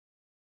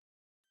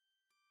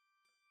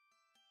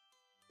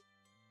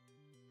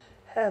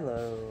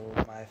Hello,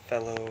 my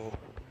fellow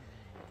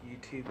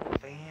YouTube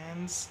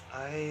fans.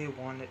 I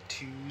wanted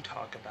to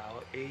talk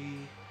about a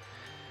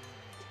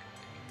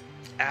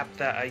app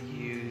that I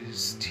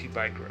use to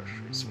buy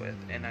groceries with,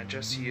 and I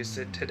just used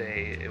it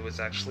today. It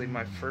was actually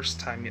my first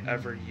time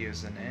ever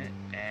using it,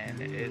 and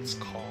it's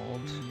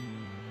called,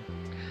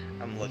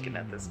 I'm looking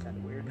at this kind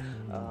of weird,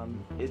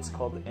 it's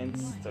called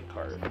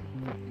Instacart,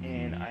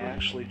 and I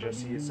actually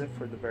just used it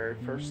for the very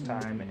first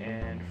time.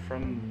 And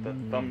from the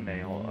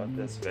thumbnail of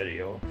this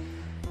video,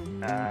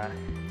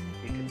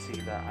 you can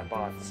see that I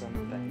bought some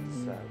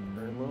things that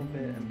are a little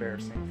bit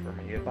embarrassing for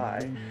me to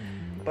buy.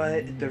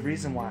 But the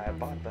reason why I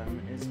bought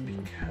them is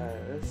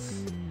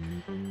because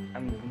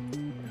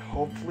I'm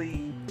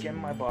hopefully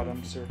getting my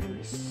bottom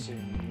surgery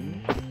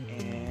soon,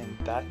 and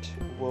that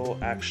will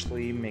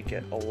actually make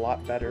it a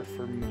lot better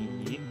for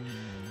me.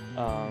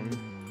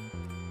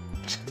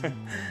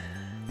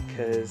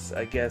 Because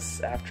I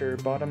guess after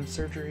bottom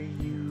surgery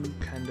you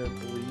kind of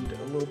bleed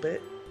a little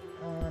bit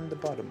on the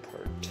bottom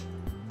part,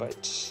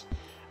 but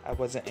I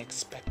wasn't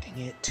expecting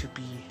it to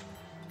be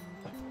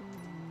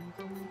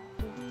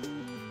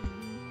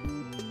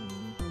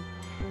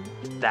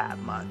that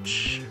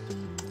much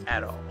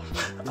at all.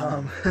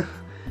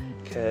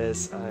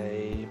 Because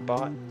I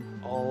bought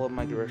all of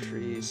my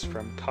groceries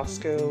from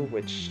Costco,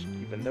 which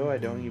even though I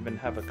don't even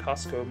have a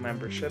Costco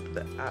membership,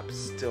 the app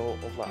still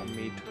allowed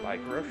me to buy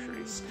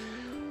groceries.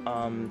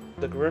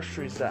 The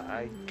groceries that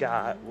I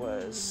got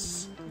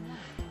was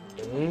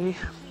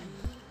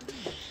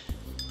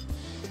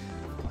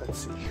let's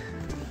see,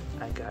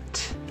 I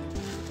got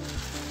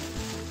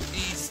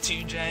these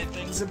two giant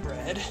things of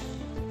bread.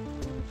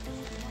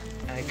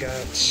 I got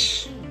a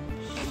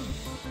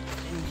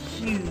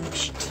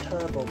huge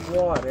tub of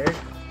water,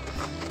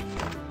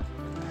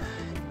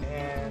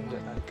 and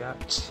I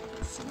got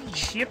some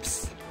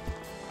chips,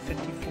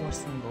 54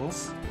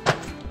 singles.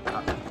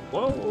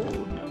 Whoa,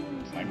 no,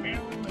 my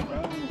man,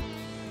 no.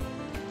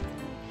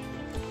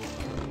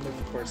 And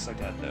of course I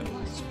got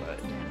those, but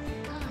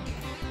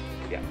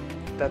yeah,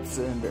 that's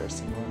the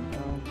embarrassing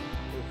one.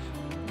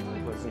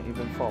 I wasn't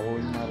even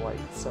following my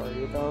light,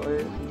 sorry about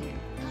it.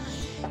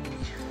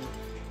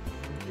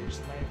 There's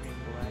my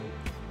ring light.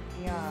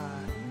 Yeah.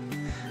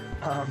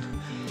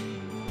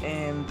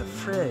 And the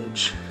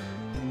fridge,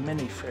 the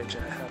mini fridge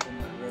I have in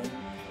my room,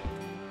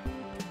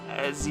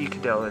 as you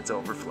can tell, it's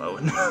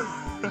overflowing.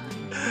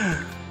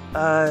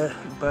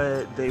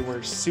 But they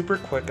were super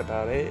quick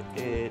about it.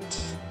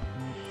 It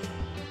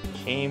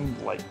came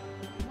like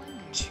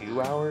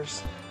 2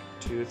 hours,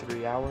 2 or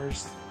 3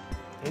 hours.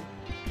 It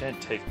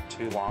didn't take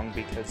too long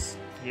because,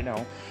 you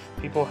know,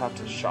 people have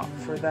to shop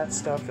for that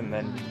stuff and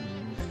then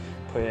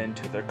put it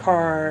into their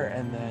car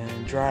and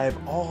then drive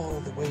all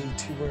the way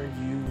to where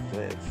you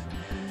live.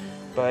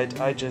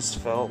 But I just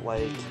felt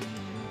like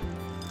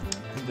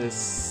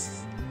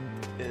this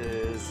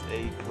is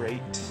a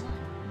great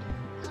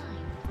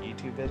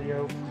YouTube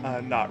video.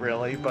 Not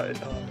really, but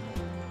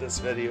this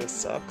video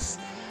sucks.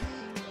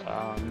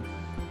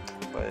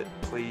 But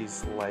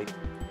please like,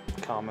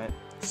 comment,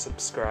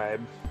 subscribe,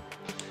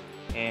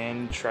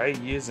 and try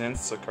use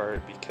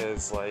Instacart,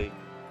 because like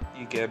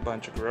you get a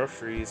bunch of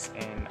groceries,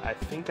 and I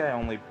think I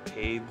only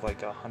paid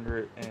like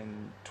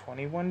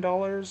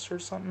 $121 or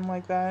something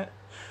like that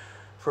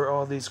for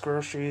all these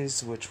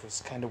groceries, which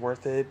was kind of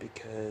worth it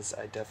because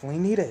I definitely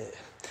need it.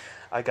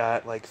 I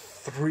got like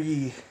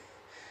 3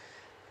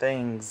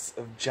 things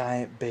of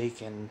giant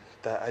bacon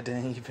that I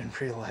didn't even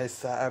realize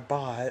that I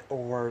bought,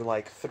 or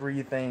like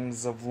 3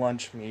 things of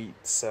lunch meat.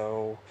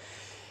 So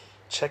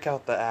check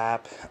out the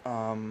app.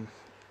 I'll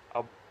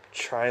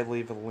try to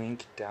leave a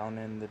link down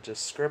in the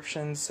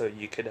description so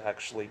you could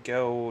actually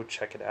go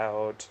check it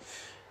out,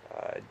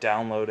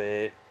 download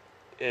it.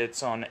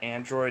 It's on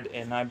Android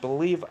and I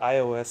believe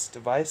iOS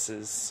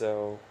devices,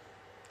 so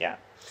yeah.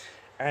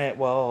 Alright,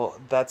 well,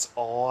 that's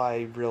all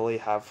I really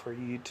have for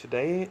you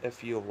today.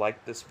 If you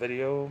like this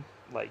video,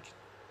 like,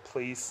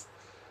 please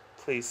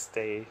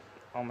stay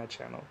on my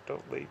channel.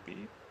 Don't leave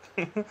me.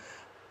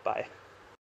 Bye.